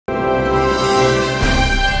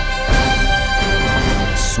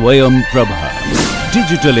Swayam Prabha.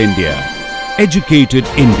 Digital India. Educated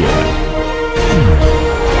India.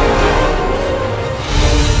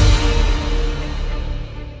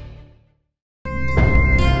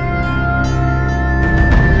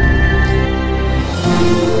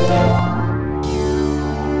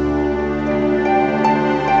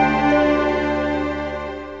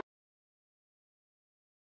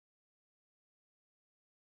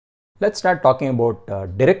 Let's start talking about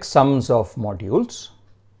direct sums of modules.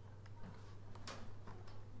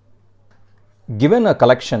 Given a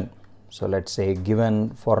collection, so let's say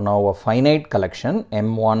given for now a finite collection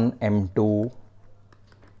M1, M2,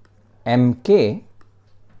 Mk,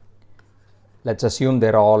 let's assume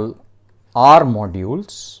they're all R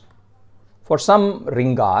modules. For some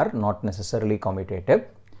ring R, not necessarily commutative,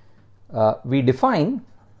 we define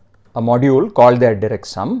a module called their direct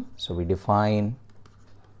sum. So we define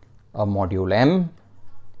a module M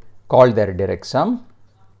called their direct sum,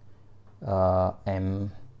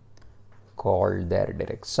 M called their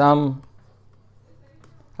direct sum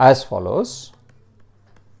as follows.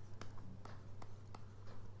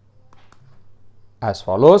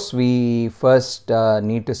 We first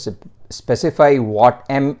need to specify what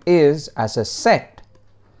M is as a set.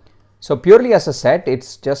 So purely as a set,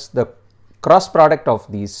 it's just the cross product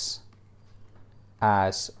of these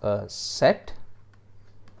as a set.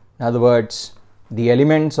 In other words, the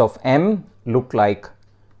elements of M look like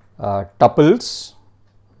tuples,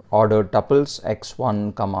 ordered tuples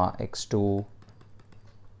x1, x2,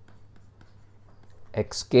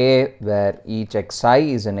 xk, where each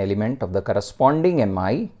xi is an element of the corresponding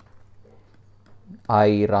mi.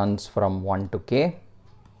 I runs from 1 to k,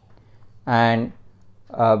 and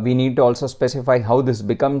we need to also specify how this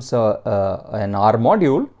becomes an R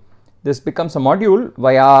module. This becomes a module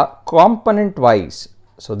via component wise.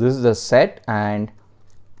 So this is the set and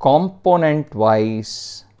component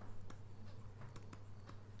wise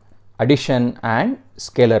addition and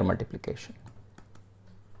scalar multiplication.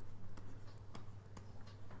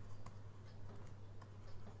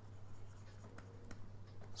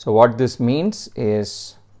 So what this means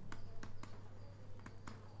is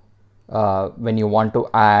when you want to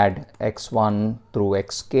add x1 through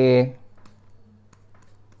xk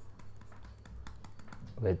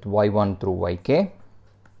with y1 through yk,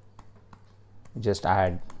 just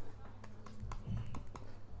add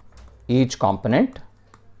each component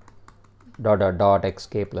dot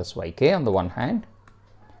xk plus yk on the one hand,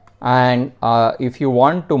 and if you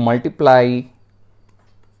want to multiply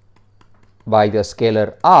by the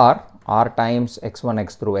scalar r times x1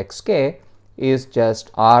 x through xk is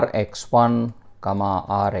just rx1 comma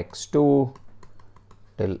rx2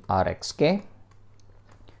 till rxk,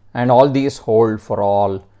 and all these hold for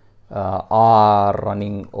all R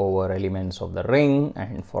running over elements of the ring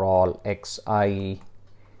and for all xi,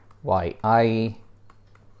 yi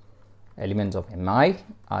elements of mi,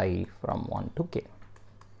 I from 1 to k.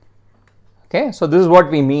 Okay, so this is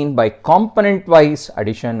what we mean by component wise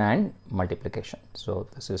addition and multiplication. So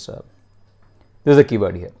this is a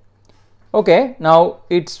keyword here. Okay, now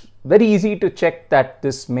it's very easy to check that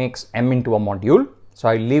this makes M into a module. So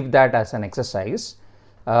I leave that as an exercise.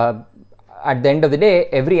 At the end of the day,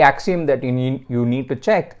 every axiom that you need to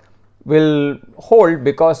check will hold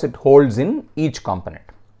because it holds in each component.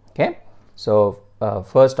 Okay, so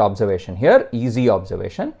first observation here, easy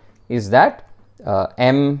observation, is that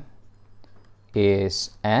M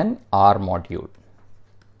is an R module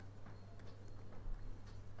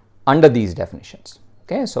under these definitions.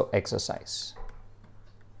 Okay, so exercise.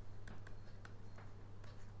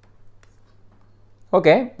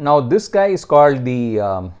 Okay, now this guy is called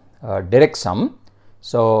the direct sum.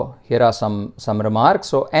 So here are some remarks.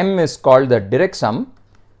 So M is called the direct sum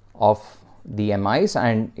of the mi's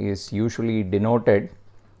and is usually denoted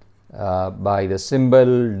by the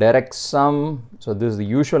symbol direct sum. So this is the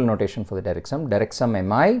usual notation for the direct sum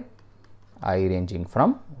mi, I ranging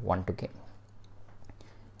from 1 to k.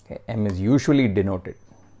 Okay, M is usually denoted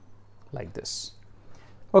like this.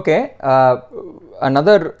 Okay,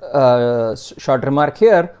 another short remark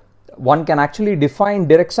here. One can actually define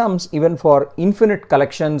direct sums even for infinite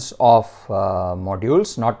collections of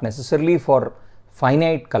modules, not necessarily for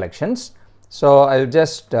finite collections. So I'll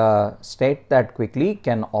just state that quickly.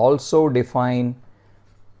 Can also define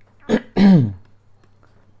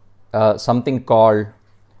something called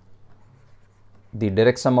the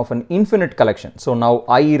direct sum of an infinite collection. So now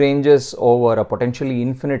I ranges over a potentially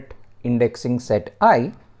infinite indexing set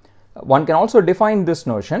I. One can also define this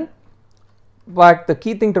notion, but the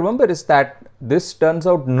key thing to remember is that this turns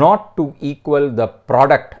out not to equal the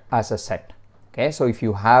product as a set. Okay, so if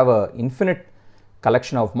you have an infinite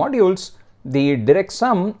collection of modules, the direct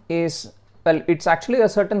sum is, well, it's actually a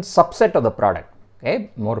certain subset of the product.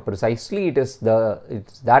 Okay, more precisely, it's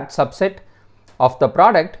that subset of the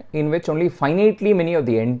product in which only finitely many of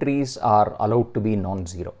the entries are allowed to be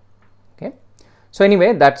non-zero. Okay, so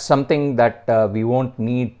anyway, that's something that we won't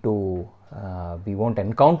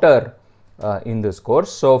encounter in this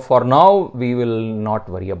course. So for now, we will not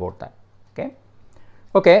worry about that. Okay.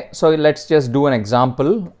 Okay, so let's just do an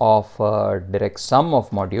example of direct sum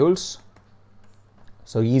of modules.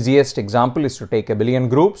 So easiest example is to take abelian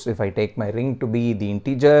groups. If I take my ring to be the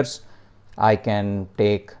integers, I can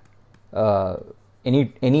take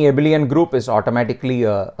any abelian group is automatically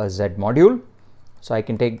a Z module. So I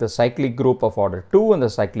can take the cyclic group of order 2 and the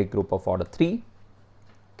cyclic group of order 3.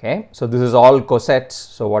 Okay, so this is all cosets.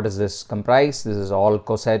 So what does this comprise? This is all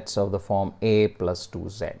cosets of the form A plus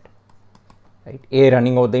 2Z. Right, A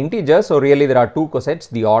running over the integers. So really there are two cosets,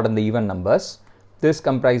 the odd and the even numbers. This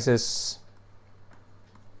comprises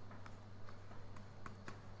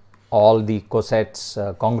all the cosets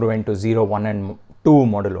congruent to 0, 1 and 2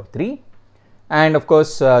 modulo 3, and of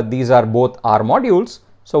course these are both R modules.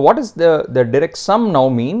 So what does the direct sum now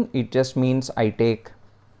mean? It just means I take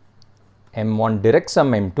M1 direct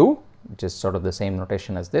sum M2, which is sort of the same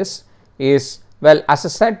notation as this, is, well, as a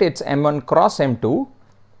set it's M1 cross M2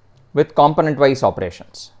 with component wise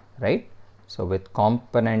operations, right? So with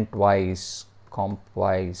component wise, comp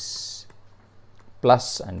wise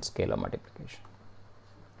plus and scalar multiplication.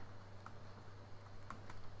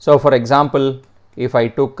 So for example, if I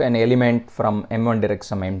took an element from M1 direct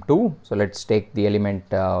sum M2, so let's take the element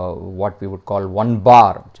what we would call 1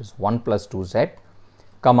 bar, which is 1 plus 2Z,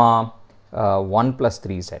 comma 1 plus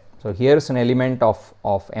 3Z. So here is an element of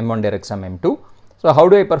M1 direct sum M2. So how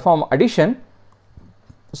do I perform addition?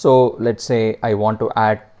 So let's say I want to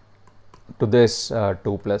add to this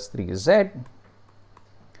 2 plus 3Z.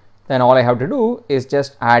 Then all I have to do is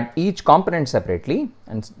just add each component separately,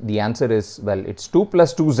 and the answer is, well, it's 2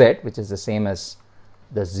 plus 2Z, which is the same as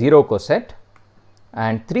the 0 coset,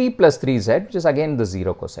 and 3 plus 3Z, which is again the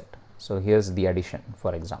 0 coset. So here's the addition,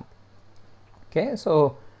 for example. Okay,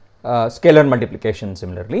 so scalar multiplication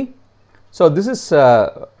similarly. So this is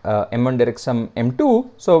M1 direct sum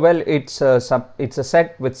M2. So well, it's a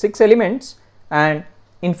set with 6 elements, and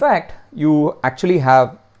in fact you actually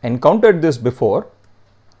have encountered this before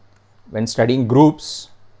when studying groups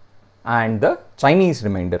and the Chinese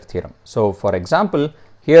remainder theorem. So for example,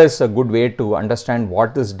 here's a good way to understand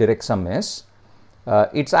what this direct sum is.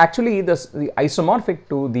 It's actually the isomorphic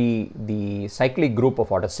to the cyclic group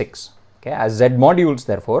of order 6. Okay, as Z modules,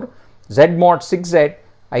 therefore Z mod 6Z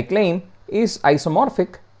I claim is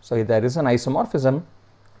isomorphic. So there is an isomorphism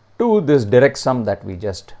to this direct sum that we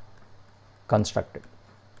just constructed.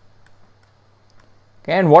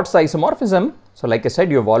 Okay, and what's the isomorphism? So like I said,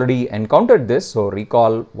 you have already encountered this. So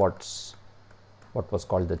recall what was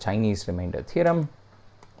called the Chinese remainder theorem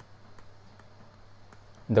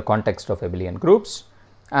in the context of abelian groups,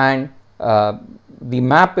 and the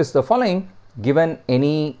map is the following: given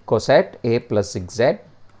any coset A plus 6Z,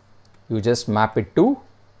 you just map it to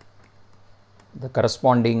the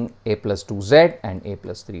corresponding A plus 2Z and A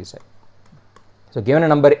plus 3Z. So given a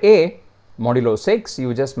number A modulo 6,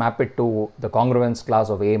 you just map it to the congruence class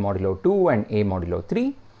of A modulo 2 and A modulo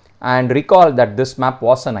 3, and recall that this map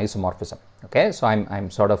was an isomorphism. Okay, so I'm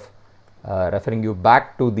sort of referring you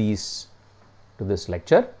back to this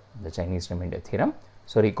lecture, the Chinese remainder theorem.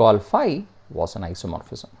 So recall phi was an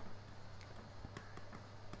isomorphism.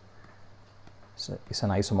 So it's an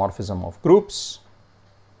isomorphism of groups.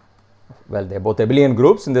 Well, they are both abelian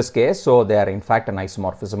groups in this case, so they are in fact an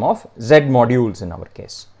isomorphism of Z modules in our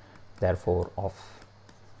case. Therefore, of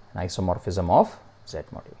an isomorphism of Z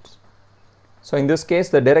modules. So in this case,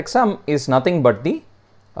 the direct sum is nothing but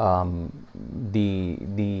well,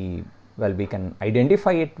 we can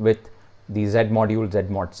identify it with the Z module Z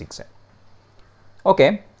mod 6Z.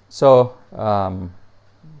 Okay, so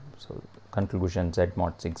so conclusion, Z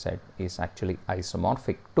mod 6Z is actually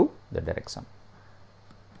isomorphic to the direct sum.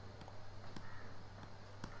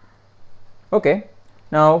 Okay,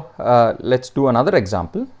 now let's do another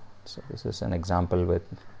example. So this is an example with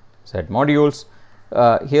Z modules.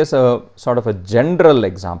 Here's a sort of a general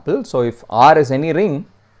example. So if R is any ring,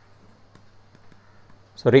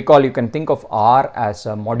 so recall you can think of R as a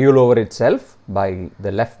module over itself by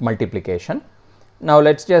the left multiplication. Now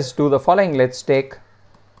let's just do the following. Let's take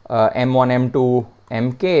M1, M2,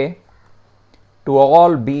 Mk to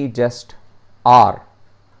all be just R,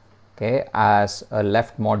 okay, as a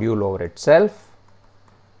left module over itself.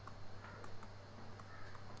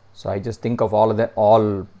 So I just think of all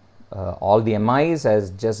the MIs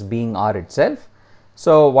as just being R itself.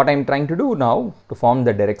 So what I'm trying to do now to form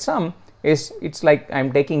the direct sum is, it's like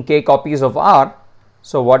I'm taking k copies of R.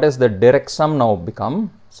 So what does the direct sum now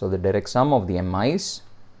become? So the direct sum of the mi's,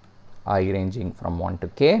 I ranging from 1 to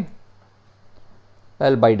k,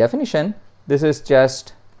 well, by definition this is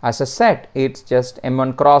just, as a set, it's just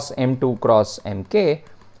m1 cross m2 cross mk.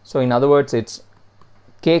 So in other words, it's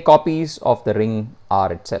k copies of the ring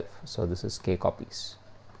R itself. So this is k copies.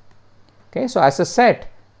 Okay, so as a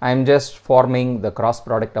set, I am just forming the cross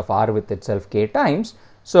product of R with itself k times.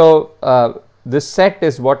 So this set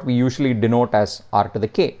is what we usually denote as R to the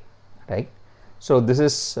k, right? So this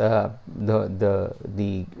is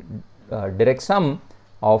the direct sum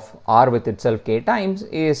of R with itself k times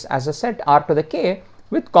is as a set R to the k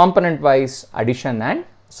with component wise addition and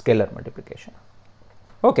scalar multiplication.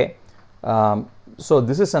 Okay, so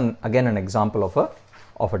this is again an example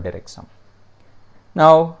of a direct sum.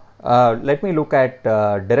 Now let me look at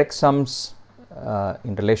direct sums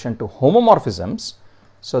in relation to homomorphisms.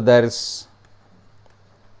 So there is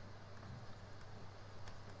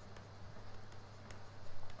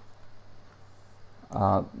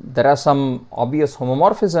there are some obvious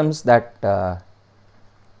homomorphisms that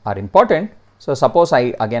are important. So suppose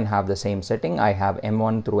I again have the same setting. I have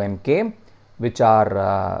m1 through mk, which are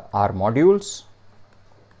R modules.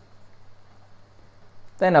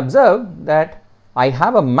 Then observe that I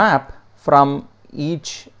have a map from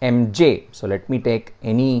each mj. So let me take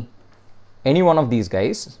any one of these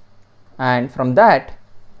guys, and from that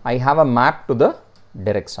I have a map to the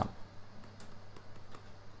direct sum.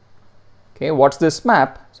 Okay, what's this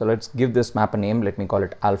map? So let's give this map a name. Let me call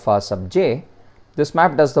it alpha sub j. This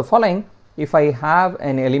map does the following. If I have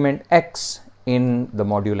an element x in the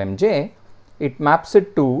module mj, it maps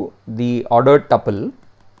it to the ordered tuple,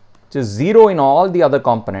 which is 0 in all the other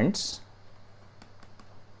components,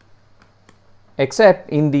 except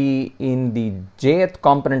in the jth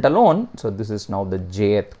component alone. So this is now the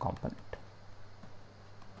jth component.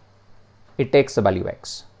 It takes the value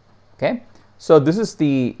x. Okay, so this is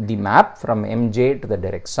the map from mj to the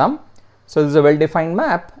direct sum. So this is a well defined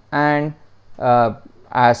map, and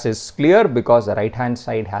as is clear, because the right hand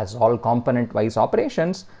side has all component wise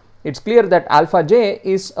operations, it's clear that alpha j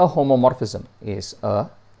is a homomorphism, is a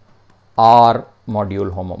R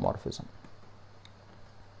module homomorphism.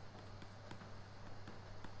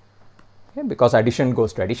 Okay, because addition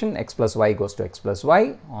goes to addition, x plus y goes to x plus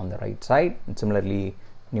y on the right side, and similarly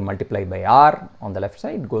when you multiply by R on the left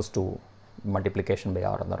side, goes to multiplication by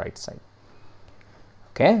R on the right side.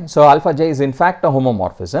 Okay, so alpha j is in fact a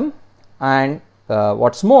homomorphism, and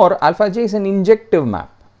what's more, alpha j is an injective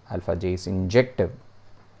map. Alpha j is injective.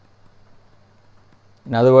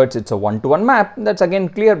 In other words, it's a one-to-one map. That's again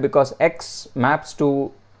clear because x maps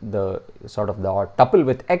to the sort of the tuple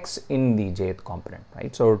with x in the jth component,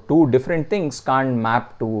 right? So two different things can't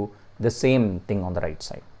map to the same thing on the right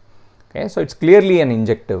side. Okay, so it's clearly an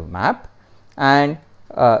injective map, and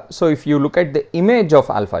so if you look at the image of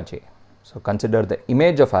alpha j, so consider the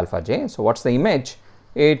image of alpha j. So what's the image?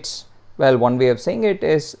 It's, well, one way of saying it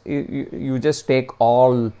is you just take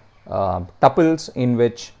all tuples in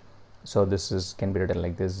which, so this is can be written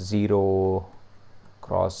like this, 0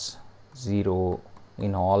 cross 0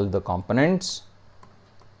 in all the components.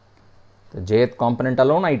 The jth component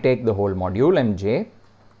alone, I take the whole module mj.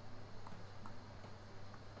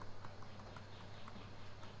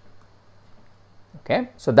 Okay,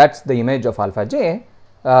 so that's the image of alpha j.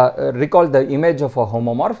 Recall the image of a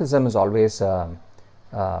homomorphism is always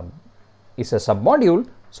is a submodule.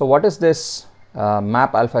 So what does this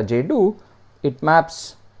map alpha j do? It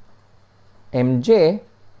maps mj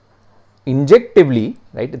injectively,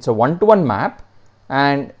 right? It's a one-to-one map,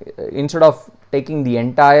 and instead of taking the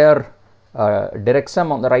entire direct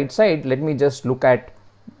sum on the right side, let me just look at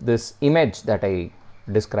this image that I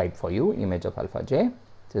described for you, image of alpha j.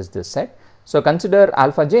 This is this set. So consider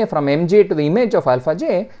alpha j from mj to the image of alpha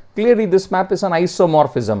j. Clearly this map is an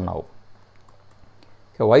isomorphism now.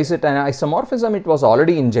 Okay, why is it an isomorphism? It was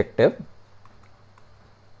already injective,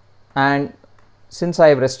 and since I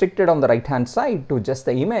have restricted on the right hand side to just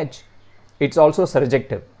the image, it's also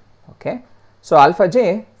surjective. Okay, so alpha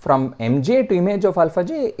j from mj to image of alpha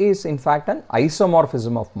j is in fact an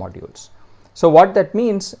isomorphism of modules. So what that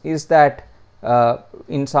means is that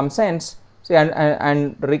in some sense, see,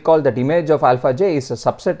 and recall that image of alpha j is a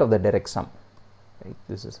subset of the direct sum, right?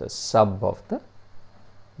 This is a sub of the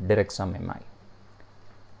direct sum mi.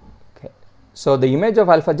 Okay, so the image of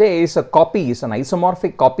alpha j is a copy, is an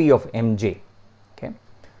isomorphic copy of mj. Okay,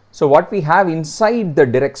 so what we have inside the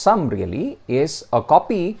direct sum really is a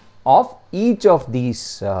copy of each of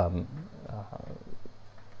these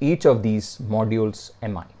modules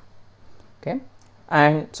mi. Okay,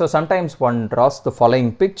 And so sometimes one draws the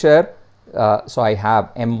following picture. So I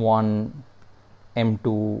have M1,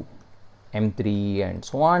 M2, M3 and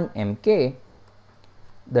so on, Mk.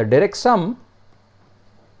 The direct sum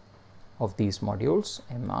of these modules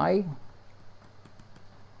Mi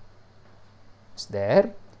is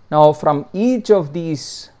there. Now from each of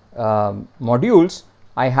these modules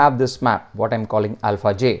I have this map, what I am calling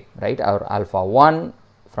alpha j, right, or alpha 1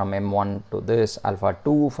 from M1 to this, alpha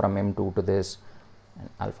 2 from M2 to this, and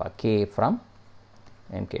alpha k from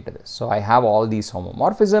Mk to this. So I have all these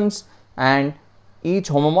homomorphisms, and each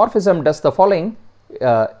homomorphism does the following.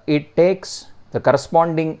 It takes the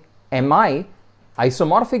corresponding Mi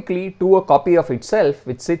isomorphically to a copy of itself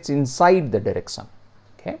which sits inside the direct sum.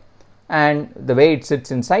 Okay, and the way it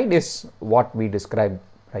sits inside is what we described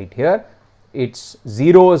right here. It's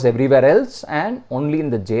zeros everywhere else, and only in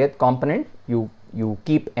the jth component you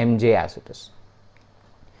keep Mj as it is.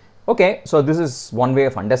 Okay, so this is one way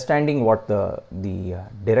of understanding what the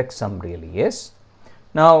direct sum really is.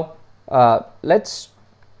 Now let's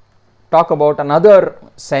talk about another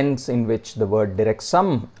sense in which the word direct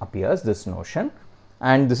sum appears, this notion,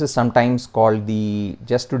 and this is sometimes called the,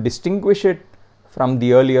 just to distinguish it from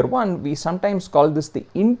the earlier one, we sometimes call this the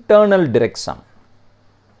internal direct sum.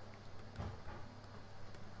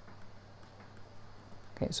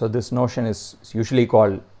 Okay, so this notion is usually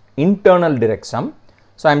called internal direct sum.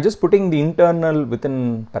 So I am just putting the internal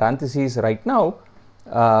within parentheses right now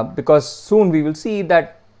because soon we will see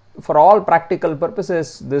that for all practical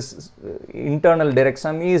purposes this internal direct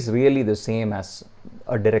sum is really the same as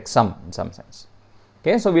a direct sum in some sense.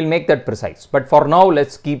 Okay, so we will make that precise, but for now let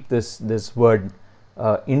us keep this word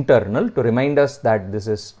internal to remind us that this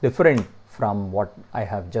is different from what I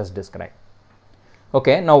have just described.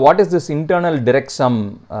 Okay, now what is this internal direct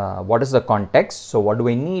sum? What is the context? So what do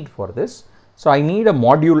I need for this? So I need a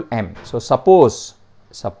module M. So suppose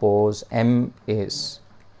M is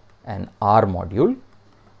an R module.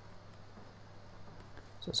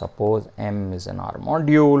 So suppose M is an R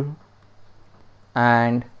module,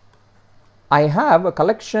 and I have a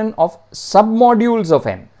collection of submodules of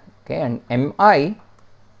M. Okay, and Mi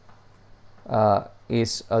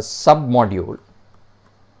is a submodule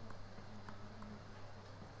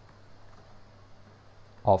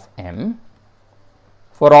of M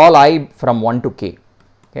for all I from 1 to k.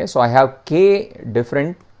 Okay, so I have k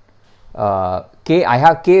different I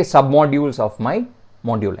have k submodules of my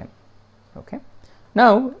module M. Okay,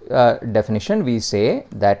 now definition, we say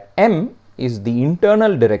that M is the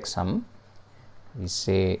internal direct sum. We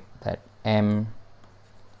say that M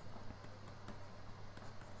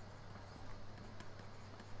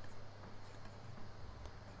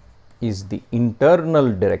is the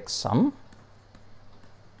internal direct sum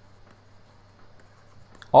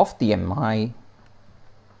of the Mi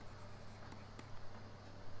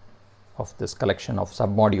of this collection of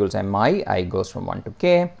submodules Mi, I goes from 1 to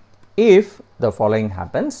k, if the following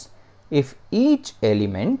happens: if each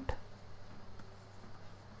element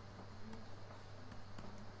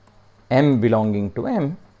M belonging to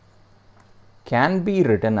M can be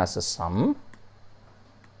written as a sum,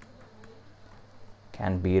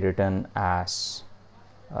 can be written as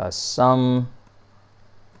a sum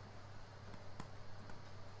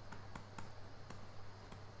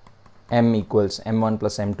M equals M1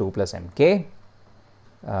 plus M2 plus Mk.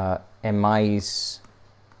 Mi is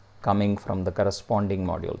coming from the corresponding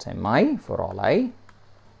modules Mi for all I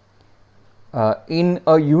in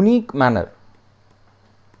a unique manner.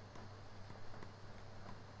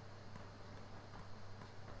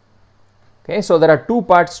 Okay, so there are two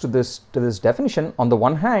parts to this definition. On the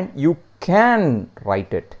one hand, you can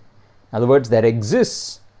write it. In other words, there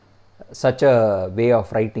exists such a way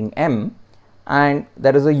of writing M, and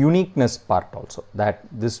there is a uniqueness part also, that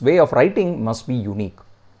this way of writing must be unique.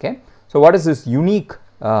 Okay, so what does this unique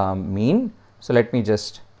mean? So let me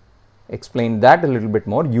just explain that a little bit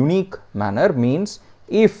more. Unique manner means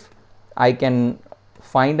if I can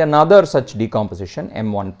find another such decomposition,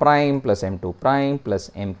 M1 prime plus M2 prime plus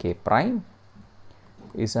Mk prime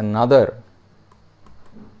is another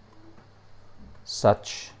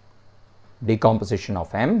such decomposition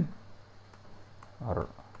of M, or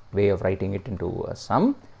way of writing it into a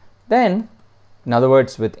sum, then in other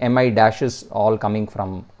words with Mi dashes all coming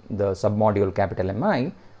from the submodule capital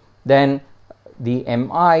Mi, then the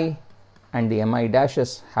Mi and the Mi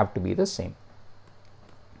dashes have to be the same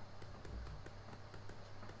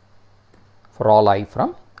for all I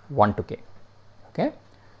from 1 to k. Okay,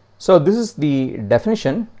 so this is the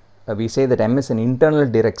definition. We say that M is an internal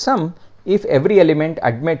direct sum if every element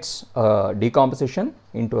admits decomposition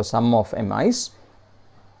into a sum of Mi's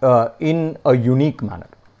in a unique manner.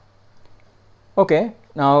 Okay,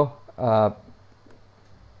 now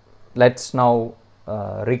let's now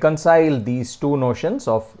reconcile these two notions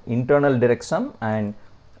of internal direct sum and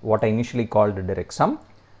what I initially called the direct sum.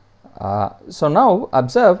 So now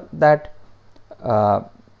observe that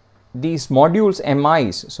these modules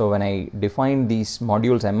MIs, so when I defined these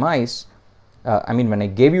modules MIs, when I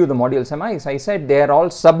gave you the modules MIs, I said they are all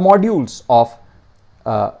submodules of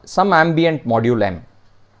some ambient module M,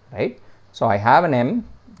 right? So I have an M,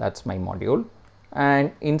 that's my module,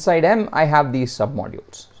 and inside M I have these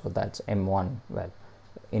submodules. So that's M1. Well,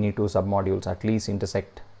 any two submodules at least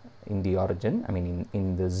intersect in the origin,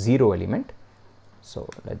 in the 0 element. So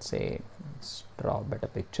let's say, let's draw a better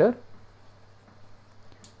picture.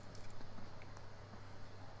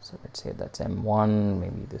 So let's say that's M1,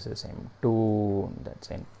 maybe this is M2, that's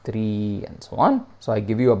M3, and so on. So I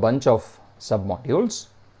give you a bunch of submodules,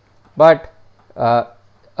 but a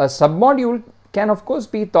submodule can of course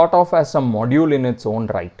be thought of as a module in its own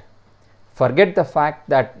right. Forget the fact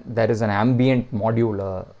that there is an ambient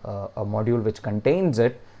module, a module which contains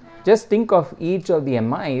it. Just think of each of the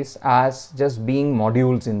MIs as just being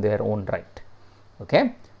modules in their own right.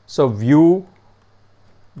 Okay, so view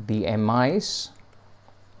the MIs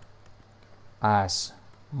as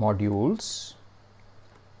modules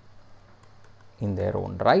in their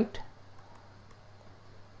own right,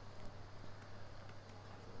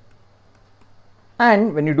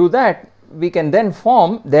 and when you do that, we can then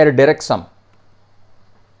form their direct sum.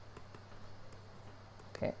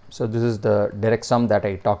 Okay, so this is the direct sum that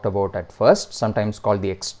I talked about at first, sometimes called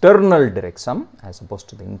the external direct sum as opposed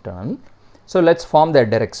to the internal. So let's form their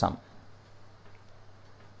direct sum.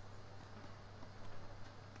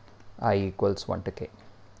 I equals 1 to k.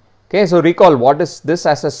 Okay, so recall what is this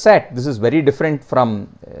as a set. This is very different from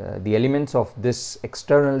the elements of this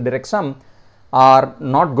external direct sum are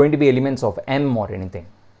not going to be elements of M or anything.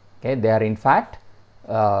 Okay, they are in fact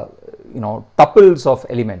tuples of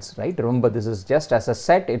elements, right? Remember, this is just as a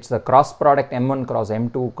set, it's the cross product M1 cross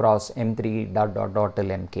M2 cross M3 dot dot dot till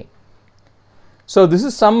Mk. So this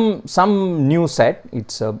is some new set.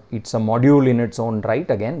 It's a module in its own right,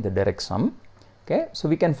 again the direct sum. Okay, so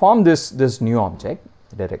we can form this new object,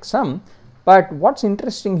 the direct sum. But what's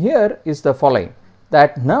interesting here is the following,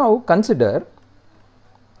 that now consider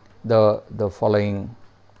the following.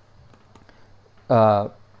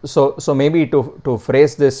 So maybe to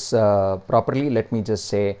phrase this properly, let me just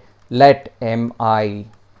say, let Mi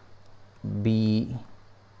be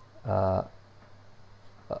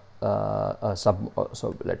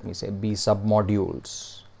so let me say B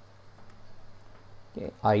submodules,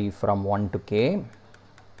 okay, I from 1 to k.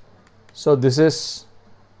 So this is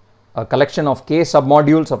a collection of k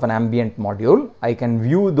submodules of an ambient module. I can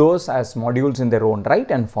view those as modules in their own right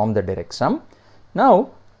and form the direct sum.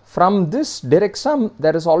 Now from this direct sum,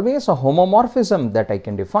 there is always a homomorphism that I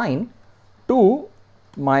can define to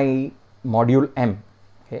my module M.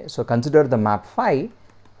 Okay, so consider the map phi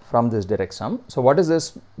from this direct sum. So what is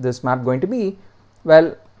this map going to be?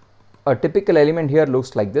 Well, a typical element here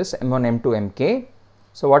looks like this, M1, M2, Mk.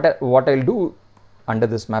 So what I'll do under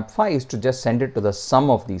this map phi is to just send it to the sum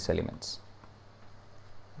of these elements.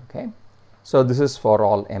 Okay, so this is for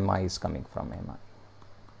all MIs coming from MI.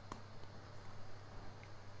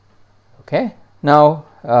 Okay, now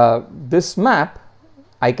this map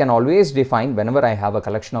I can always define whenever I have a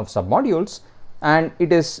collection of submodules, and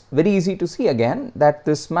it is very easy to see again that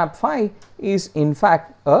this map phi is in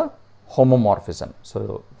fact a homomorphism.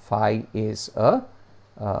 So phi is a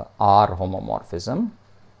R homomorphism,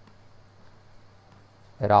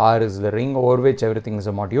 where R is the ring over which everything is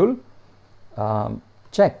a module.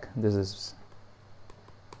 Check, this is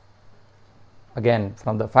again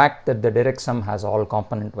from the fact that the direct sum has all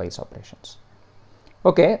component wise operations.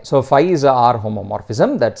 Okay, so phi is a R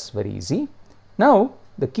homomorphism, that's very easy. Now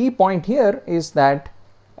the key point here is that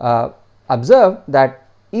observe that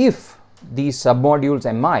if these submodules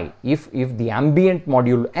Mi, if the ambient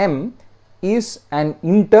module M is an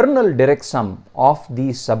internal direct sum of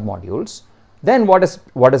these submodules, then what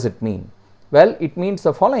does it mean? Well, it means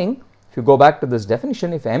the following. If you go back to this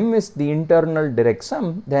definition, if M is the internal direct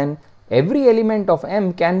sum, then every element of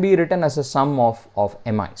M can be written as a sum of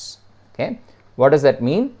MIs. Okay, what does that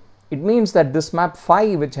mean? It means that this map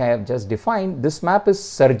phi which I have just defined, this map is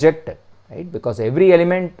surjective, right? Because every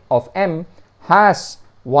element of M has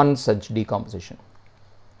one such decomposition.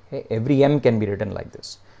 Okay, every M can be written like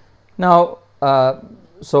this. Now,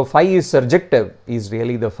 so phi is surjective is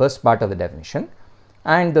really the first part of the definition,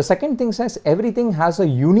 and the second thing says everything has a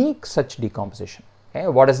unique such decomposition. Okay,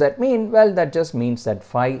 what does that mean? Well, that just means that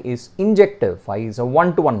phi is injective. Phi is a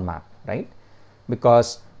one-to-one map, right?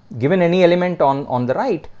 Because given any element on the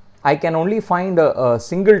right, I can only find a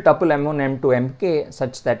single tuple m1, m2, mk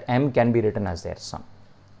such that m can be written as their sum.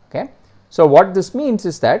 Okay. So, what this means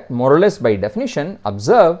is that more or less by definition,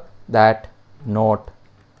 observe that note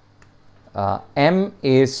m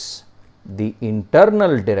is the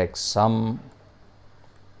internal direct sum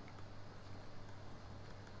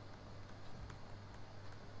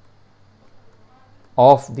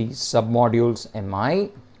of the submodules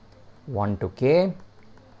mi 1 to k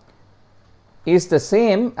is the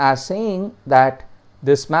same as saying that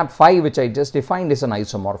this map phi which I just defined is an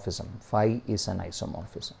isomorphism. Phi is an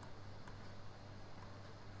isomorphism.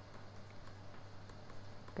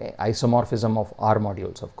 Okay, isomorphism of R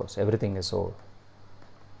modules, of course, everything is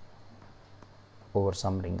over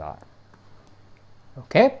some ring R.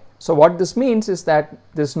 Okay. So, what this means is that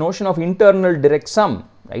this notion of internal direct sum,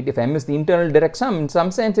 right, if m is the internal direct sum, in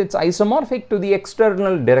some sense it is isomorphic to the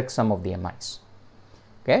external direct sum of the mi's.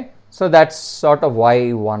 Okay. So, that is sort of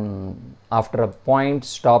why one after a point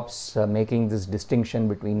stops making this distinction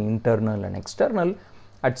between internal and external.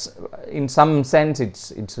 In some sense it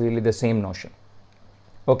is really the same notion.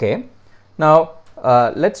 Okay. Now,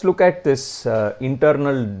 let us look at this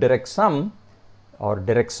internal direct sum or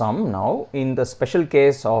direct sum now in the special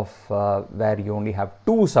case of where you only have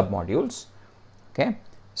two submodules. Okay.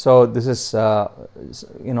 So, this is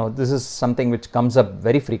this is something which comes up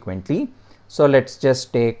very frequently. So, let us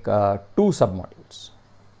just take two submodules.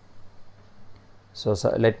 So,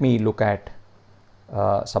 let me look at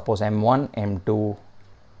suppose m1, m2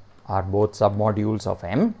 are both submodules of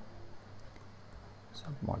m.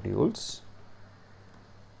 Submodules,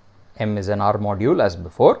 m is an R module as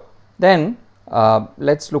before. Then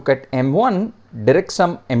let us look at m1 direct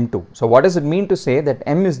sum m2. So, what does it mean to say that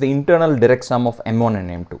m is the internal direct sum of m1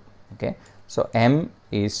 and m2? Okay. So, m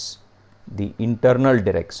is the internal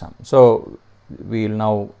direct sum. So, we will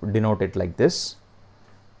now denote it like this: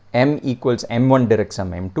 m equals m1 direct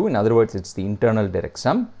sum m2. In other words, it is the internal direct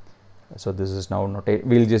sum. So, this is now we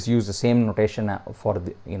will just use the same notation for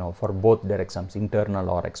the for both direct sums, internal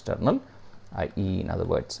or external, i.e. in other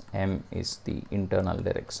words m is the internal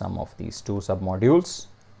direct sum of these two submodules.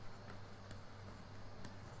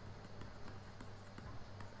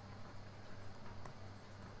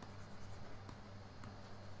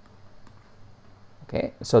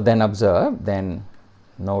 Okay. So, then observe, then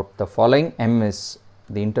note the following: m is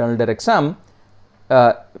the internal direct sum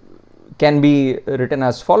can be written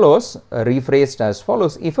as follows, rephrased as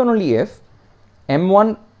follows, if and only if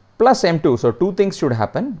m1 plus m2. So, two things should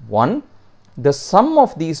happen. One, the sum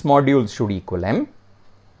of these modules should equal m.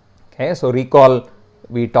 Okay. So, recall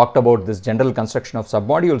we talked about this general construction of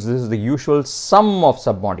submodules. This is the usual sum of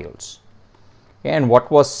submodules. Okay. And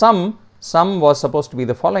what was sum? Sum was supposed to be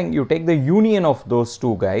the following: you take the union of those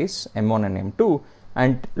two guys m1 and m2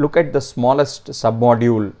 and look at the smallest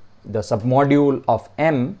submodule, the submodule of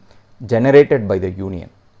m generated by the union.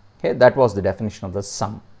 Okay, that was the definition of the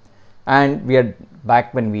sum. And we had,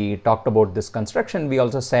 back when we talked about this construction, we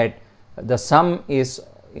also said the sum is,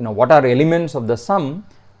 what are elements of the sum?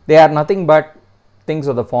 They are nothing but things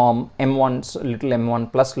of the form m1 little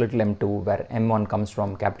m1 plus little m2, where m1 comes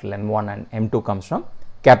from capital M1 and m2 comes from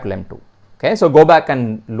capital M2. Okay, so go back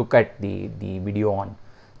and look at the video on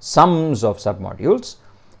sums of submodules.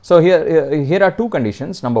 So here are two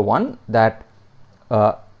conditions. Number one, that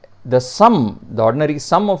the sum, the ordinary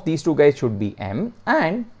sum of these two guys should be m,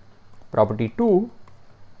 and property 2,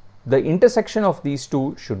 the intersection of these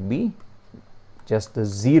two should be just the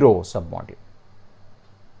 0 submodule.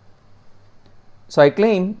 So, I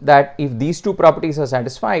claim that if these two properties are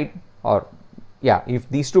satisfied, if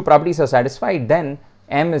these two properties are satisfied, then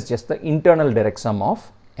m is just the internal direct sum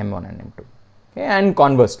of m1 and m2, okay, and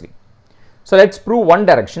conversely. So, let us prove one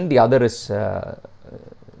direction, the other is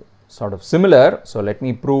sort of similar. So, let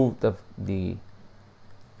me prove the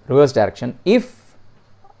reverse direction. If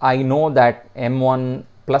I know that m1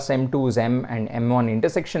 plus m2 is m and m1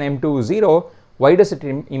 intersection m2 is 0, why does it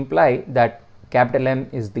imply that capital M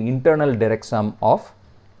is the internal direct sum of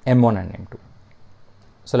m1 and m2?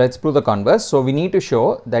 So, let us prove the converse. So, we need to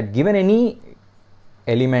show that given any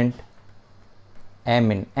element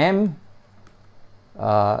m in M,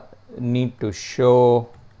 need to show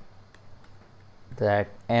that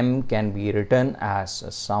m can be written as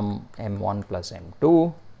a sum m1 plus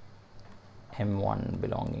m2, m1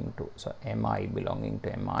 belonging to, so mi belonging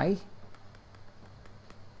to mi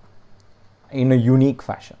in a unique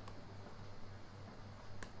fashion.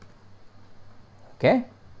 Okay.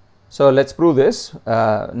 So, let us prove this.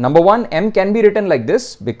 Number one, m can be written like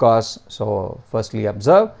this because, so firstly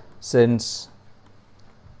observe, since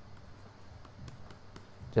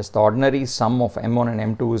just the ordinary sum of m1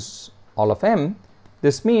 and m2 is all of m,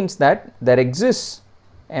 This means that there exists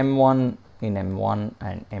M1 in M1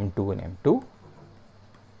 and M2 in M2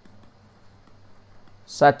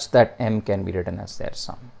 such that M can be written as their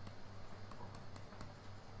sum.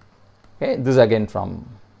 Okay, this is again from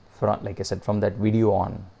like I said, from that video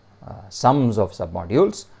on sums of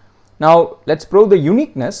submodules. Now let's prove the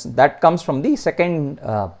uniqueness that comes from the second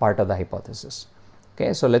part of the hypothesis.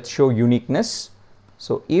 Okay, so let's show uniqueness.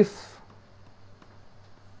 So if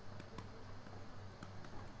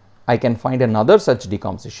I can find another such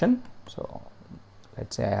decomposition, so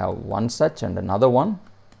let's say I have one such and another one,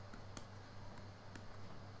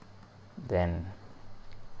 then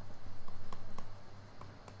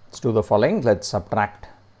let's do the following. Let's subtract,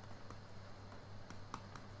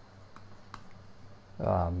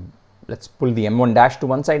 let's pull the M1 dash to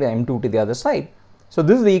one side and M2 to the other side. So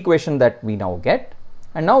this is the equation that we now get,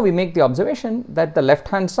 and now we make the observation that the left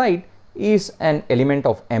hand side is an element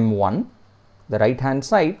of M1, the right hand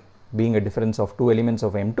side being a difference of two elements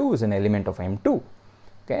of M2 is an element of M2.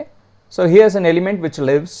 Okay, so here's an element which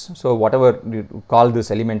lives, so whatever you call this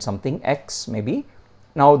element something X maybe.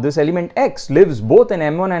 Now this element X lives both in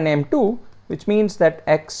M1 and M2, which means that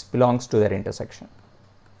X belongs to their intersection,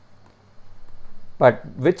 but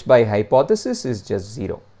which by hypothesis is just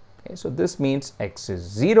 0. Okay, so this means X is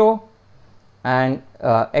 0, and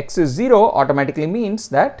X is 0 automatically means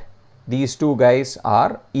that these two guys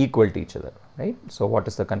are equal to each other, right? So what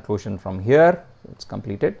is the conclusion from here? It's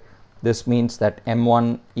completed. This means that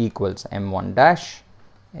M1 equals M1 dash,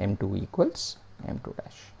 M2 equals M2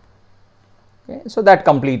 dash. Okay, so that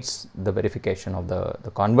completes the verification of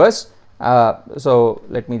the converse. So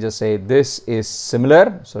let me just say this is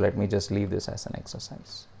similar. So let me just leave this as an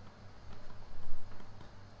exercise.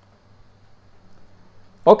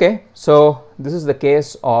 Okay, so this is the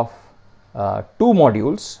case of two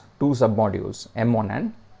submodules M1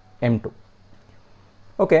 and M2.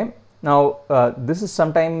 Okay, now this is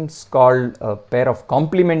sometimes called a pair of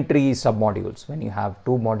complementary submodules when you have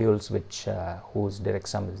two modules which whose direct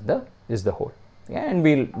sum is the whole. Yeah, and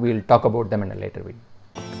we'll talk about them in a later video.